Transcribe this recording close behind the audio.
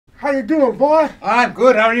How you doing, boy? I'm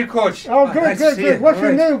good. How are you, Coach? Oh, good, nice good, to see good. you. What's All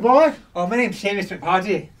your right. name, boy? Oh, my name's Seamus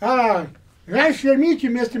McPaddy. Nice to meet you,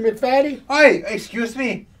 Mr. McFaddy. Hi, excuse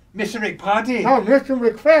me, Mr. McPaddy. Oh, Mr.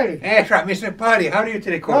 McFaddy. That's right, Mr. McPaddy. How are you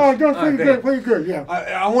today, Coach? Oh, doing pretty great. good, pretty good, yeah.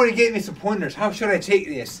 I want to get me some pointers. How should I take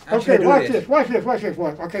this? How should I Okay, do watch this, watch this, watch this.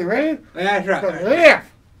 Okay, ready? That's right. So, left,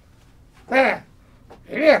 right,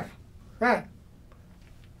 left, right.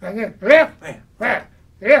 And then left, right.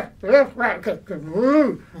 Left, right. Okay, good.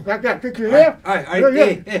 Ooh, like that. Take your left. Yeah,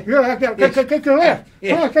 Yeah, like that. Yes. Take your left.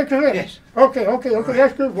 Yes. Come on, take your left. Yes. Okay.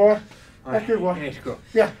 That's good, boy. That's good, boy. Let's go.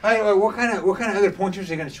 Yeah. What kind of other pointers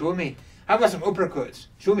are you going to show me? How about some uppercuts?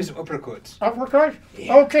 Show me some uppercuts. Uppercut?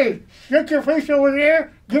 Yeah. Okay. Get your face over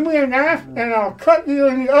there. Give me a knife, and I'll cut you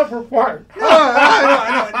in the upper part.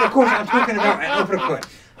 No, of course, I'm talking about an uppercut.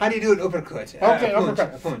 How do you do an uppercut? Okay, a punch,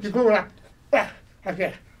 uppercut. A punch. You go like that.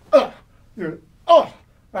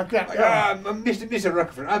 Like that. Like that. Mr.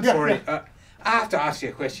 Rutherford, I'm Yeah, sorry. yeah. I have to ask you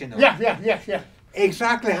a question, though. Yeah.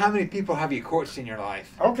 Exactly how many people have you coached in your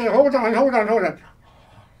life? Okay, hold on. Hold on.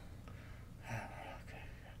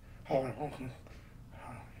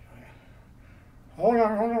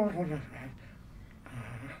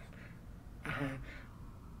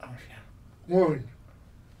 One.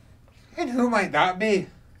 And who might that be?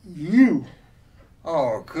 You.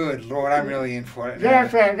 Oh, good Lord, I'm really in for it.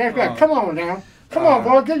 That's right. Oh. Come on now. Come on,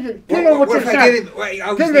 boy. Get over What to if the I side. get him? Wait, I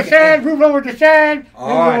was Get to the thinking- side, move over to the side, All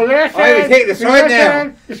move over to the left right. All right, side. take the side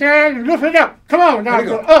now. The side, and lift it up. Come on now, There you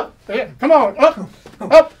go. up. Yeah, come on,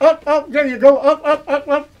 up. There you go,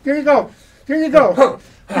 up. There you go.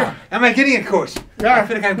 Am I getting it, Coach? Yeah. I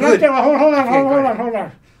feel like I'm No, good. Hold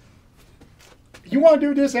on. You want to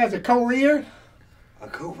do this as a career? A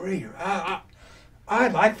career. I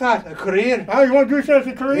like that. A career. Oh, you want to do this as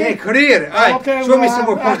a career? Yeah, career. Aye. Okay, Show me some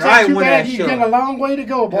more pointers. I too want bad. to You show. got a long way to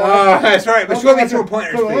go, boy. Oh, that's right. But show me some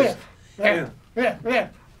pointers, Go please. left,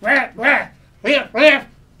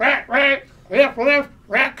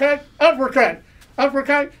 right cut,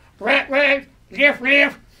 uppercut, right, left. You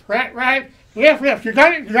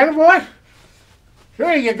got it, boy?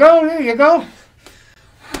 There you go.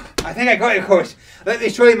 I think I got it, Coach. Let me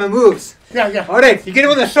show you my moves. Yeah. All right, you get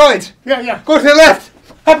him on the sides. Yeah. Go to the left.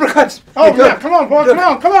 Uppercuts. Oh, You go. yeah, come on, boy, Good.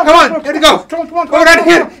 come on. Come on, here you go. Come on. Go right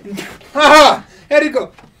here. Aha. Here you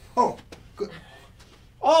go. Oh, good.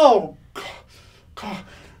 Oh, God.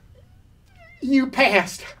 You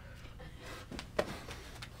passed.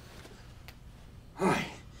 I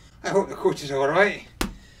hope the coach is all right.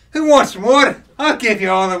 Who wants more? I'll give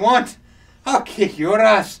you all I want. I'll kick your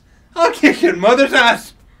ass. I'll kick your mother's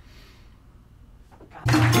ass.